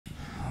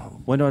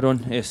Bueno, Aaron,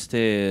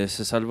 se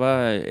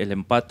salva el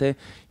empate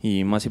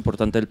y más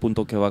importante el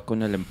punto que va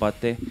con el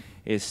empate.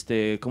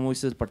 ¿Cómo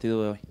viste el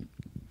partido de hoy?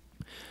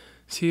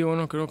 Sí,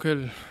 bueno, creo que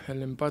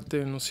el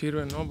empate nos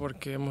sirve, ¿no?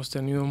 Porque hemos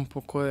tenido un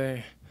poco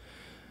de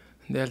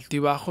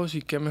altibajos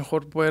y qué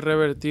mejor poder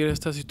revertir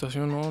esta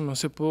situación, ¿no? No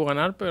se pudo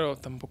ganar, pero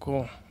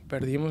tampoco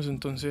perdimos,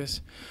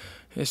 entonces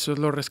eso es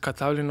lo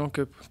rescatable, ¿no?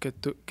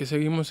 Que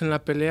seguimos en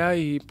la pelea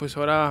y pues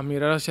ahora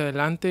mirar hacia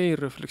adelante y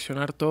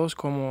reflexionar todos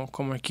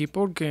como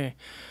equipo que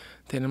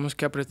tenemos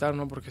que apretar,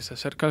 ¿no? Porque se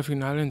acerca al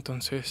final,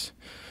 entonces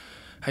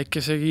hay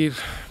que seguir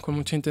con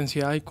mucha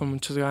intensidad y con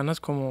muchas ganas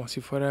como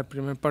si fuera el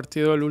primer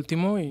partido el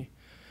último y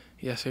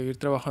a seguir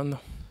trabajando.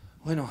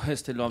 Bueno,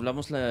 lo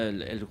hablamos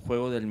el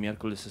juego del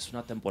miércoles, es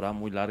una temporada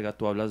muy larga,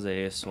 tú hablas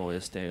de eso,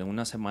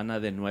 una semana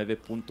de 9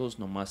 puntos,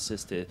 nomás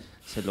se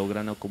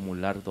logran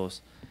acumular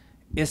dos.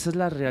 ¿Esa es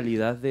la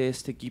realidad de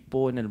este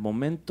equipo en el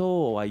momento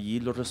o allí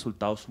los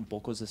resultados un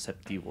poco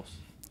deceptivos?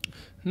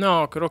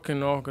 No, creo que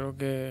no, creo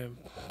que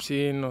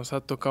sí nos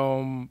ha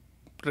tocado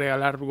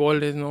regalar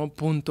goles, ¿no?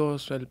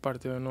 Puntos, el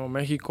partido de Nuevo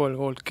México, el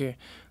gol que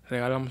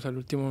regalamos al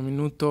último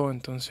minuto,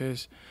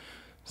 entonces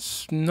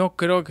no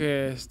creo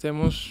que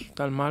estemos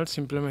tan mal,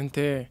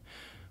 simplemente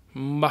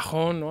un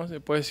bajón, ¿no?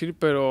 Se puede decir,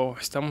 pero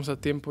estamos a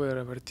tiempo de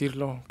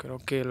revertirlo. Creo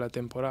que la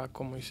temporada,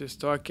 como dices,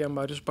 todavía quedan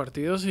varios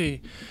partidos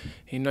y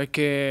no hay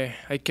que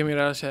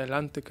mirar hacia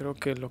adelante. Creo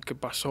que lo que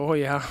pasó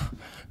ya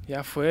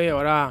fue y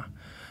ahora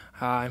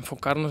a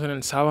enfocarnos en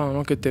el sábado,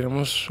 ¿no? Que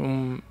tenemos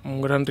un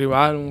gran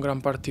rival, un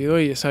gran partido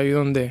y es ahí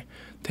donde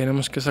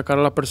tenemos que sacar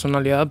la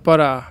personalidad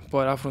para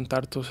poder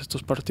afrontar todos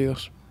estos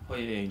partidos.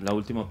 Oye, la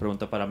última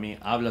pregunta para mí.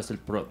 Hablas del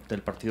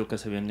partido que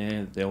se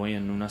viene de hoy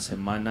en una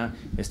semana,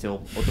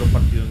 otro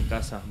partido en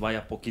casa.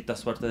 Vaya, poquita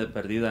suerte de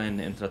perdida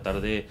en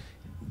tratar de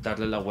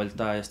darle la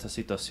vuelta a esta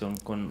situación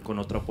con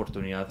otra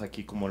oportunidad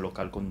aquí como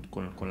local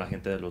con la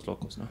gente de los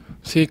Locos, ¿no?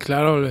 Sí,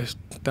 claro,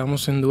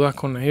 estamos en duda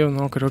con ellos,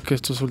 ¿no? Creo que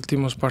estos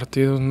últimos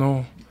partidos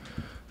no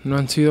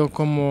han sido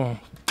como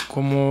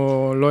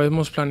lo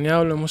hemos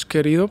planeado, lo hemos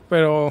querido,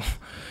 pero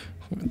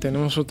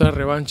tenemos otra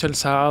revancha el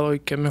sábado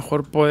y qué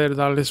mejor poder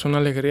darles una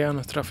alegría a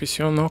nuestra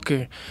afición, ¿no?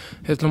 Que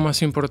es lo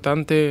más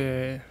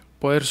importante,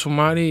 poder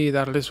sumar y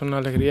darles una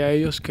alegría a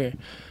ellos que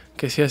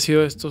sí ha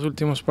sido estos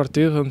últimos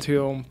partidos han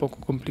sido un poco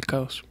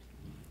complicados.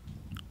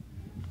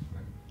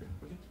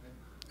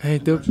 Hey,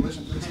 dude.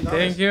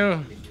 Thank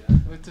you.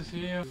 Good to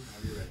see you.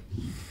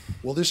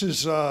 Well, this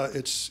is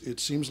it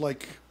seems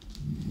like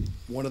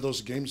one of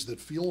those games that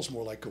feels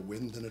more like a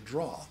win than a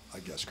draw, I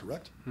guess,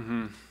 correct?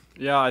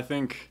 Yeah, I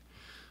think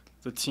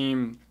the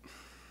team,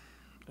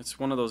 it's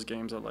one of those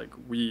games that like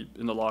we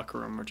in the locker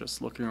room are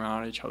just looking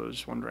around at each other,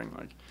 just wondering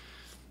like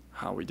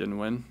how we didn't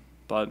win.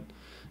 But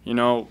you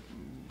know,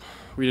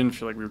 we didn't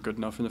feel like we were good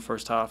enough in the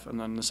first half, and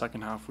then in the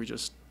second half we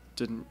just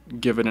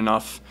didn't give it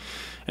enough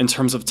in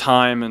terms of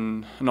time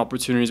and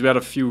opportunities. We had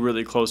a few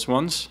really close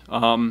ones,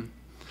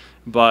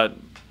 but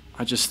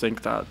I just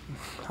think that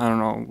I don't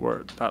know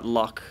where that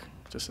luck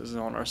just isn't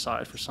on our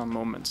side for some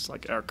moments.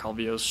 Like Erik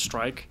Calvillo's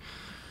strike,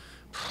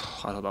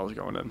 I thought that was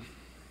going in.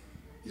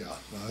 Yeah,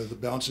 the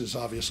bounces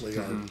obviously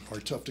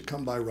are tough to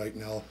come by right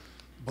now,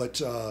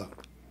 but are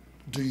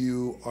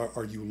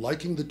you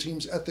liking the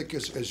team's ethic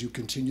as you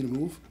continue to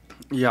move?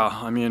 Yeah,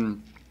 I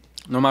mean,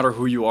 no matter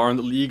who you are in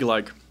the league,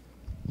 like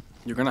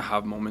you're gonna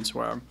have moments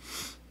where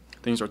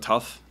things are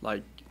tough.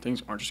 Like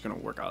things aren't just gonna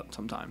work out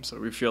sometimes. So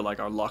we feel like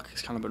our luck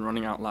has kind of been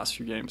running out in the last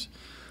few games,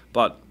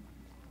 but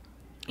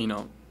you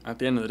know, at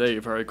the end of the day,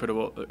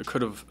 it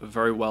could have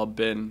very well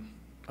been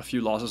a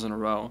few losses in a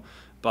row.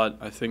 But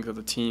I think that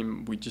the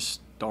team, we just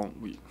don't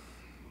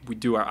we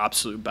do our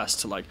absolute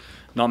best to like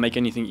not make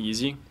anything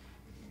easy,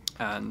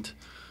 and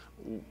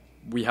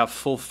we have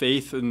full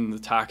faith in the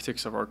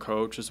tactics of our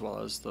coach as well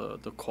as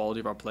the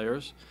quality of our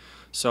players.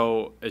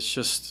 So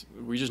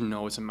we just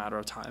know it's a matter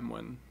of time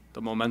when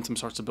the momentum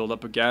starts to build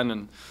up again,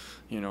 and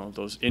you know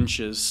those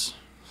inches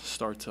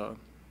start to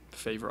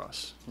favor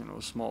us. You know,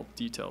 small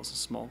details and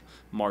small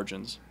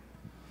margins.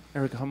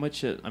 Erik, how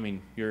much,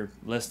 you're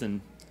less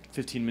than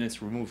 15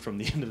 minutes removed from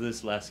the end of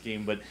this last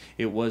game, but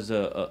it was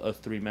a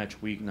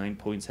three-match week, 9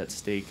 points at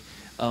stake.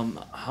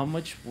 How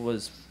much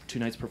was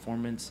tonight's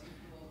performance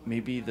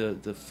maybe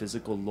the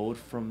physical load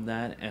from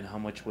that, and how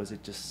much was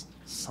it just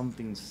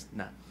something's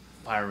not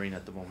firing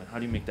at the moment? How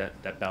do you make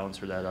that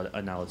balance or that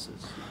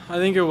analysis? I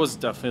think it was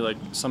definitely like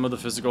some of the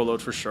physical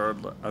load for sure.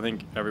 I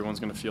think everyone's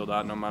going to feel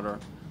that no matter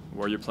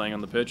where you're playing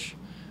on the pitch.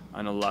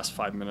 I know the last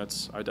 5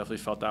 minutes, I definitely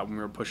felt that when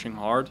we were pushing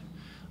hard.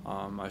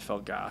 I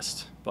felt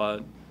gassed,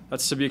 but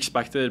that's to be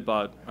expected.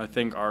 But I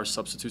think our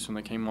substitutes when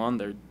they came on,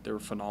 they were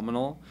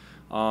phenomenal.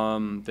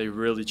 They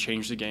really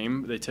changed the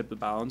game. They tipped the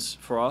balance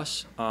for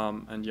us.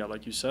 And yeah,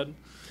 like you said,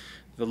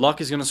 the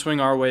luck is going to swing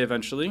our way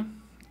eventually.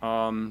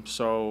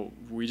 So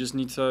we just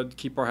need to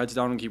keep our heads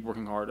down and keep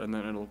working hard, and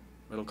then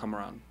it'll come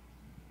around.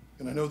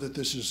 And I know that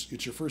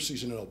it's your first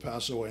season in El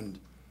Paso, and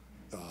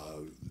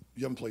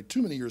you haven't played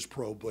too many years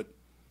pro, but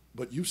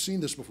you've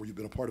seen this before. You've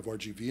been a part of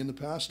RGV in the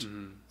past,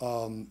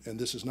 and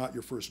this is not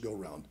your first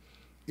go-round.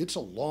 it's a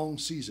long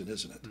season,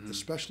 isn't it?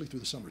 Especially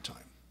through the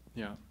summertime.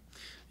 Yeah.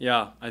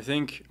 Yeah, I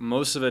think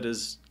most of it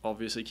is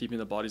obviously keeping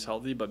the bodies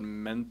healthy, but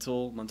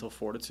mental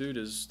fortitude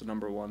is the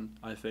number one,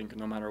 I think,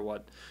 no matter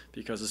what,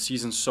 because the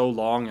season's so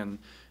long and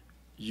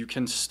you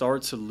can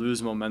start to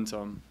lose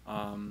momentum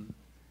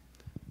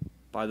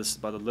by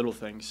the little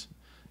things.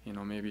 You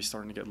know, maybe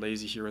starting to get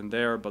lazy here and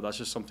there, but that's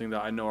just something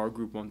that I know our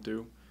group won't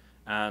do.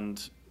 And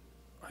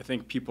I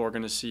think people are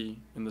going to see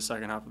in the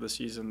second half of the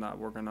season that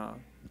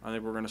I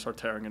think we're going to start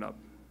tearing it up.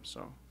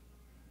 So.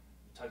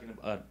 Talking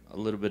about a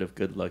little bit of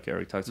good luck,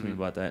 Erik. Talk to me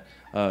about that.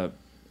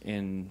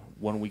 In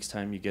 1 week's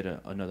time, you get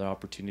another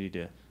opportunity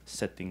to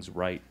set things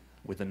right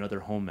with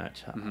another home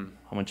match.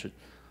 How much are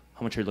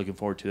you looking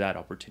forward to that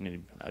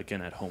opportunity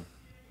again at home?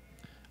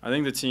 I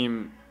think the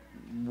team,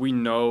 we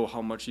know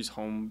how much these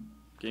home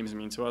games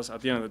mean to us.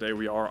 At the end of the day,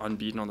 we are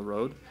unbeaten on the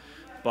road,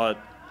 but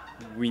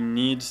we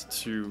need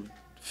to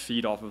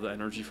feed off of the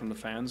energy from the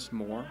fans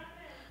more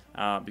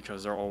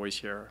because they're always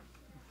here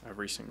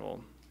every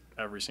single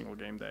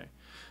game day.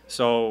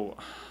 So,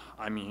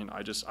 I mean,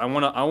 I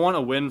want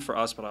to win for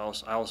us, but I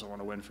also want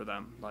to win for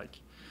them. Like,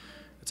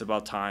 it's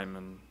about time,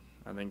 and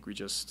I think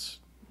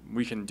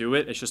we can do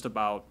it. It's just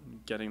about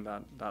getting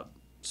that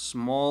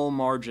small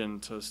margin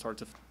to start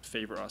to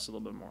favor us a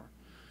little bit more.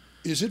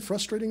 Is it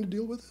frustrating to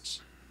deal with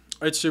this?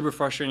 It's super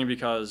frustrating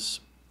because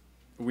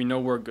we know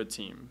we're a good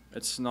team.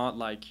 It's not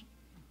like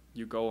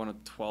you go on a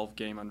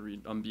 12-game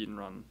unbeaten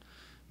run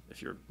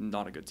if you're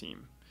not a good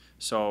team.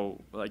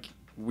 So, like,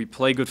 we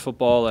play good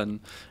football, and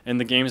in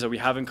the games that we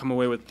haven't come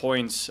away with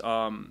points,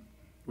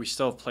 we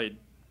still have played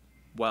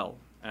well.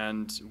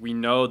 And we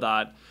know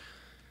that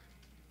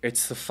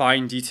it's the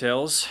fine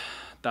details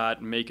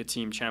that make a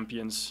team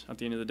champions at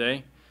the end of the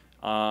day.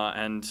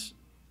 And,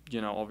 you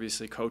know,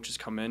 obviously coach has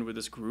come in with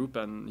this group,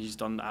 and he's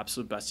done the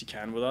absolute best he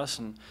can with us.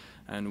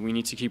 And we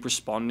need to keep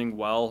responding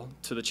well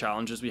to the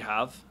challenges we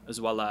have, as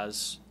well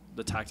as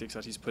the tactics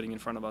that he's putting in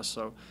front of us.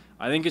 So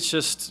I think it's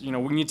just, you know,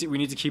 we need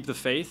to keep the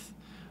faith.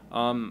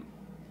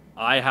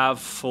 I have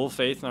full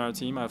faith in our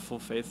team. I have full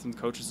faith in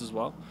coaches as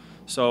well.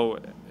 So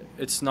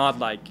it's not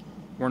like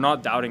we're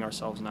not doubting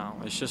ourselves now.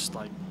 It's just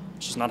like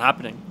it's just not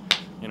happening.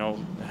 You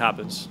know, it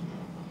happens.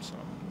 So,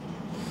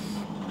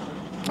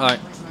 all right,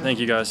 thank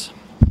you guys.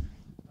 Have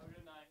a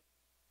good night.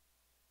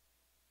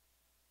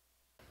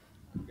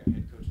 We've got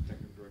head coach and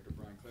technical director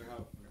Brian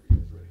Clarhaut. Whenever you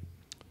guys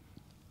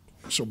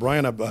ready. So,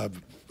 Brian, I've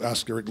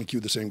asked Erik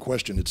McCue the same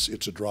question. It's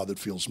a draw that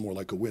feels more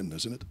like a win,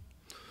 isn't it?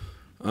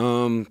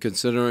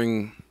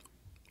 Considering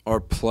our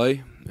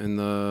play and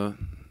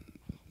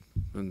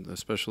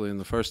especially in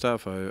the first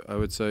half, I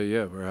would say,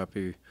 yeah, we're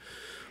happy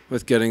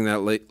with getting that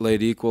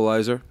late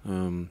equalizer.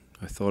 I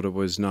thought it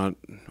was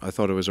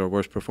our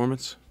worst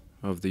performance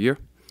of the year.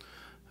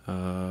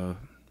 But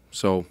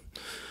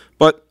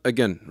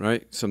again,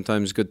 right?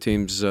 Sometimes good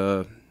teams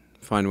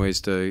find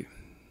ways to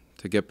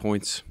get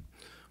points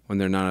when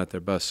they're not at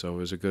their best. So it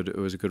was a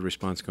good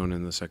response going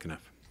into the second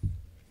half.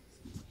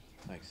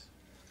 Thanks.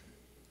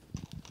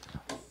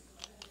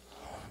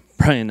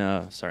 Brian,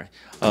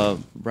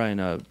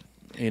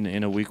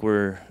 in a week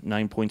where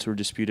 9 points were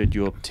disputed,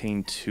 you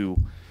obtained 2.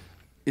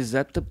 Is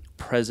that the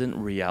present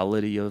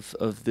reality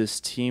of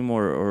this team,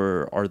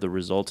 or are the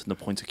results and the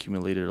points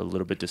accumulated a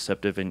little bit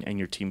deceptive, and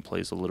your team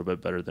plays a little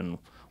bit better than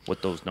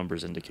what those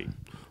numbers indicate?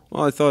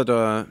 Well, I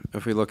thought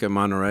if we look at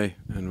Monterrey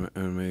and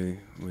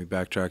we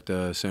backtrack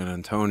to San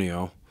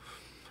Antonio,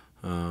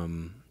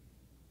 from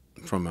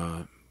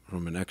an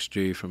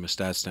XG, from a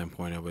stat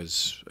standpoint,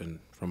 and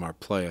from our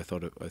play, I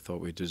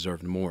thought we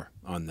deserved more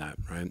on that,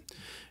 right?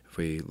 If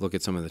we look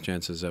at some of the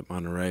chances at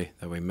Monterrey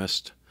that we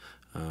missed,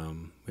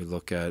 we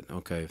look at,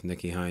 okay, if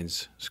Nicky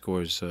Hines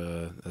scores,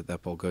 that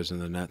ball goes in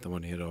the net, the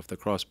one he hit off the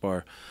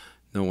crossbar,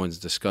 no one's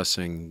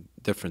discussing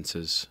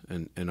differences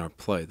in our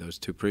play, those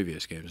 2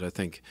 previous games. I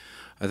think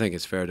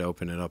it's fair to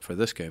open it up for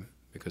this game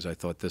because I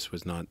thought this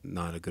was not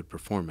a good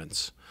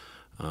performance.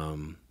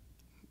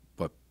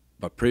 But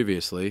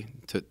previously,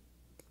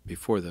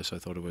 before this, I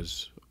thought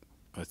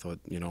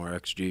you know, our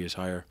XG is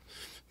higher.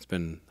 It's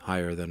been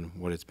higher than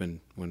what it's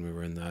been when we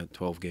were in that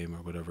 12-game or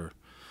whatever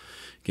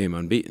game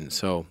unbeaten.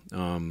 So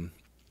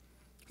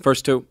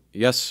first 2,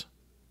 yes.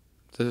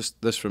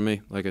 This for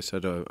me, like I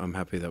said, I'm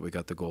happy that we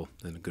got the goal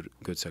in a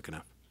good second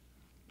half.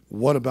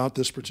 What about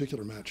this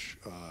particular match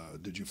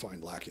did you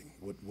find lacking?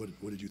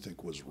 What did you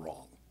think was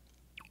wrong?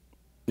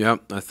 Yeah,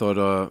 I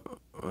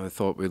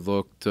thought we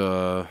looked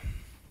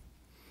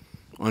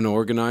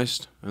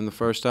unorganized in the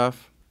first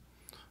half.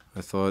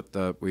 I thought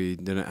that we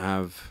didn't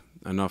have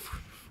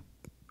enough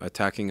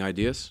attacking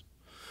ideas,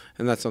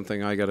 and that's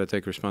something I got to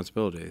take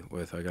responsibility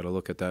with. I got to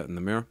look at that in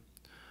the mirror.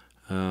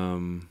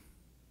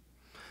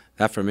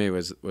 That for me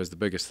was the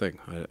biggest thing.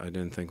 I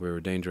didn't think we were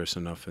dangerous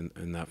enough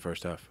in that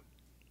first half.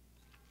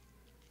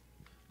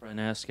 Brian,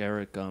 ask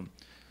Erik,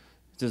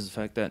 does the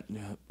fact that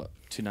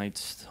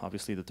tonight's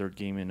obviously the 3rd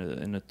game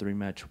in a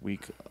 3-match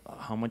week,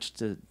 how much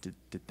did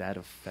that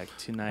affect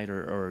tonight,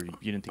 or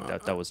you didn't think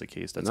that was the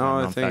case? That's no,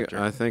 a non-factor.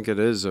 I think it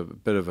is a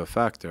bit of a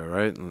factor,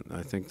 right?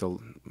 I think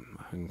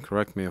and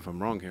correct me if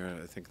I'm wrong here,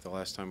 I think the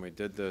last time we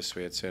did this,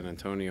 we had San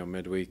Antonio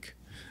midweek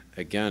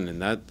again,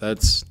 and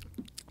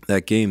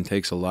that game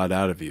takes a lot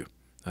out of you.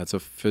 That's a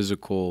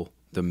physical,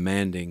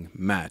 demanding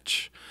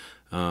match.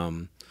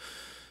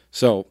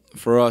 So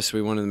for us,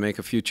 we wanted to make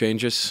a few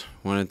changes,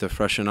 wanted to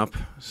freshen up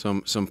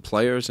some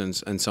players,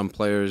 and some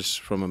players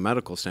from a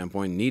medical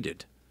standpoint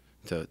needed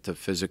to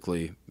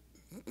physically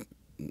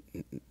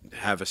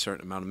have a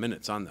certain amount of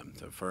minutes on them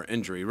for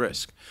injury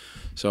risk.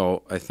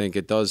 So I think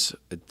it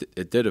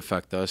did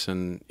affect us,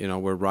 and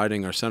we're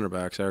riding our center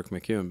backs, Erik,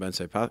 McCue, and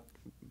Pense,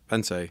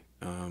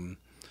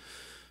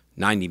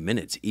 90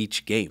 minutes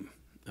each game.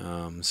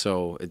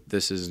 So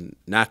this is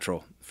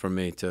natural for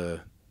me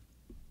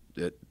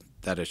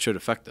that it should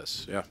affect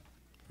us. Yeah,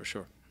 for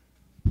sure.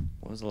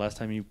 When was the last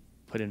time you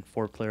put in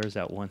 4 players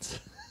at once?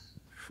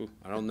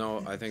 I don't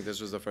know. I think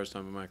this was the first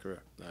time in my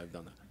career that I've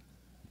done that.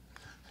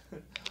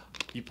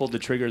 You pulled the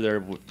trigger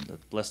there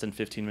less than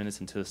 15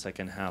 minutes into the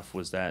second half.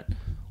 Was that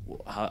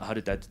how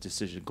did that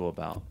decision go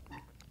about?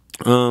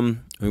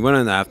 We went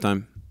into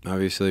halftime.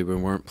 Obviously, we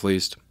weren't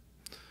pleased.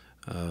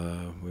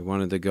 We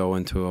wanted to go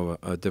into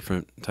a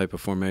different type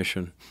of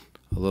formation,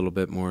 a little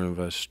bit more of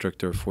a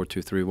stricter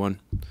 4-2-3-1.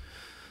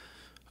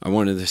 I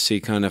wanted to see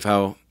kind of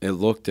how it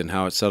looked and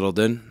how it settled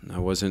in. I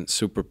wasn't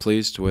super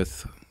pleased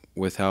with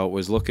how it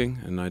was looking,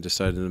 and I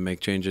decided to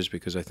make changes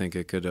because I think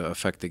it could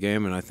affect the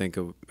game, and I think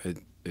it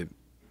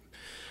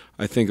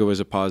was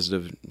a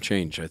positive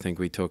change. I think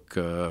we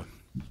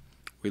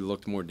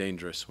looked more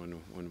dangerous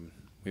when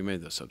we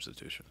made those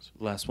substitutions.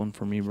 Last one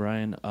for me,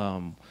 Brian.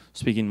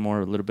 Speaking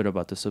a little bit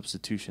about the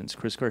substitutions,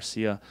 Chris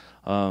Garcia,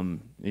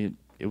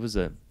 it was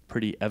a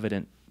pretty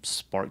evident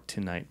spark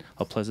tonight.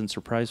 A pleasant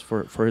surprise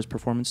for his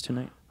performance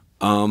tonight?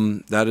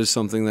 That is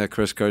something that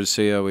Chris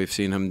Garcia, we've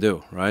seen him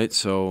do, right?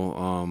 So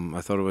I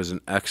thought it was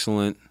an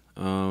excellent,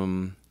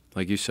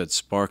 like you said,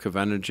 spark of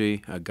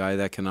energy, a guy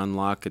that can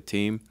unlock a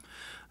team,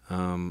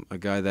 a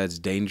guy that's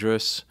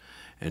dangerous,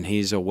 and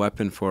he's a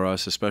weapon for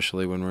us,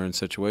 especially when we're in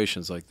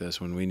situations like this,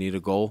 when we need a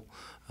goal.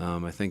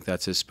 I think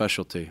that's his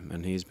specialty,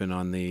 and he's been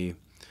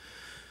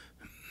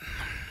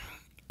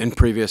in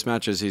previous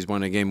matches, he's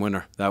won a game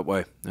winner that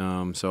way.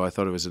 So I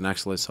thought it was an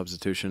excellent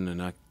substitution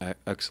and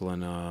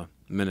excellent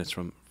minutes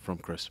from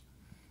Chris.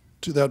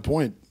 To that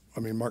point, I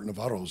mean, Mark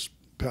Navarro's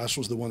pass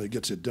was the one that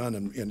gets it done,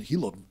 and he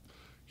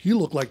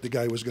looked like the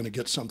guy who was going to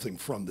get something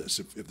from this.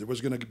 If there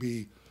was going to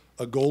be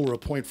a goal or a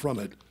point from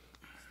it,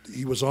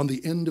 he was on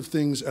the end of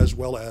things as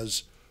well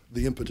as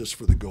the impetus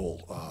for the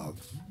goal.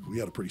 We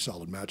had a pretty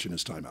solid match in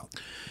his timeout.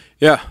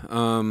 Yeah.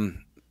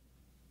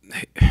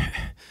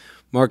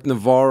 Mark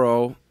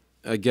Navarro,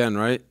 again,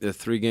 right, the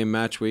 3-game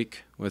match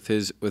week with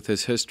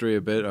his history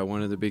a bit. I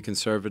wanted to be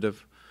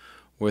conservative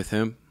with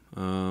him.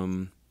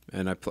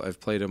 And I've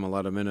played him a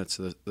lot of minutes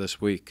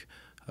this week.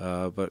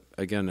 But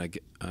again,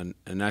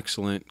 an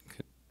excellent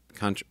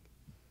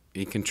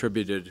he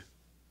contributed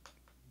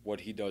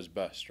what he does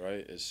best,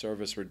 right? His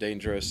service were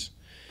dangerous.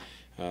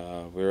 We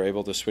were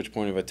able to switch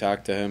point of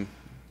attack to him.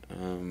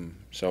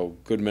 So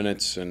good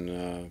minutes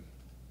and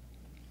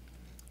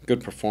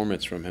good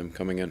performance from him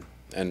coming in,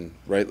 and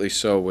rightly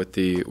so with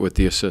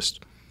the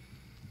assist.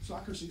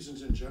 Soccer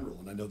seasons in general,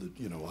 and I know that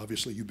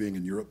obviously you being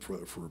in Europe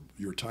for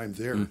your time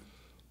there.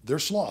 They're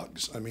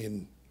slogs. I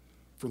mean,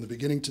 from the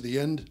beginning to the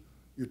end,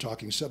 you're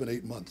talking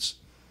 7-8 months.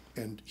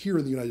 And here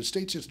in the United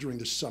States, it's during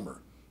the summer.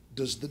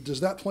 Does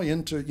that play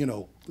into,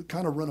 the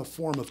kind of run of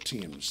form of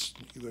teams?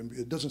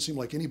 It doesn't seem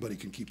like anybody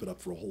can keep it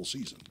up for a whole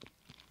season.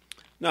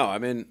 No, I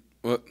mean,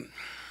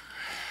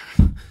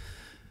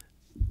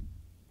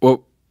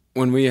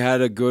 when we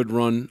had a good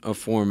run of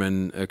form,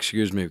 and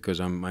excuse me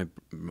because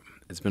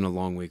it's been a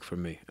long week for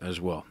me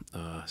as well,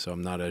 so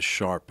I'm not as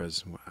sharp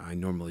as I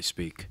normally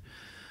speak.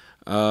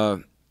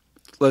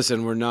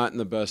 Listen, we're not in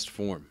the best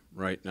form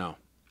right now.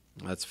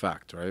 That's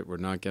fact, right? We're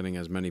not getting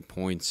as many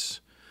points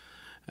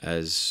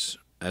as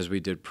we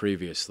did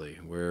previously.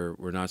 We're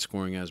not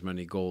scoring as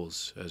many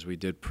goals as we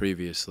did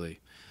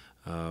previously.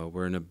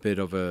 We're in a bit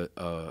of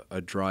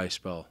a dry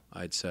spell,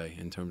 I'd say,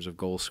 in terms of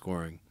goal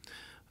scoring.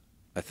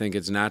 I think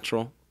it's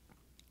natural.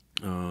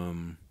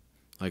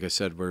 Like I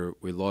said,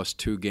 we lost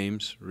 2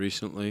 games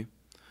recently,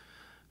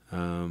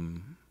 but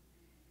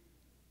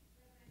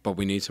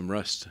we need some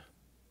rest.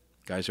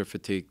 Guys are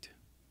fatigued.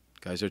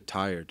 Guys are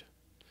tired.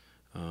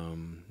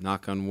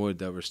 Knock on wood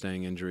that we're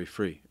staying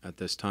injury-free at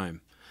this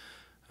time.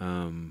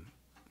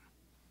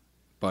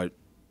 But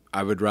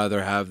I would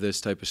rather have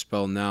this type of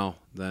spell now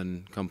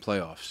than come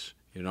playoffs,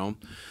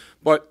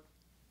 But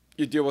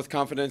you deal with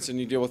confidence and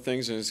you deal with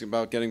things, and it's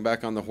about getting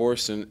back on the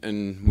horse,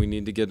 and we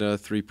need to get a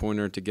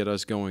 3-pointer to get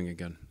us going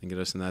again and get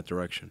us in that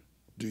direction.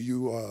 Do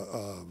you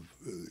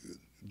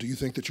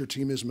think that your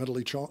team is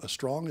mentally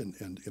strong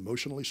and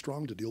emotionally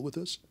strong to deal with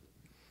this?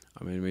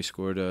 I mean, we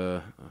scored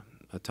a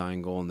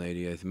tying goal in the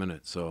 88th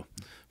minute, so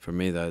for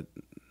me that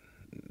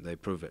they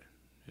prove it.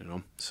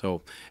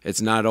 So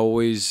it's not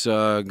always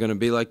going to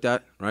be like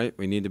that, right?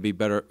 We need to be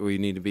better. We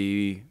need to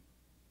be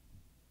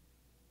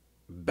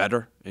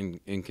better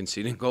in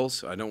conceding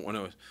goals. I don't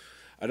want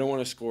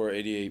to score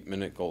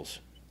 88-minute goals.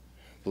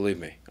 believe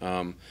me.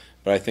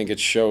 But I think it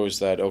shows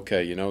that,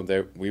 okay, you know,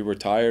 we were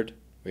tired,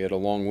 we had a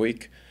long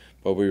week,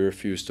 but we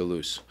refused to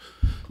lose.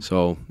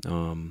 So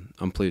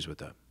I'm pleased with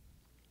that.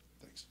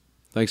 Thanks.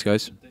 Thanks,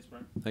 guys. Thanks,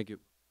 Brian. Thank you.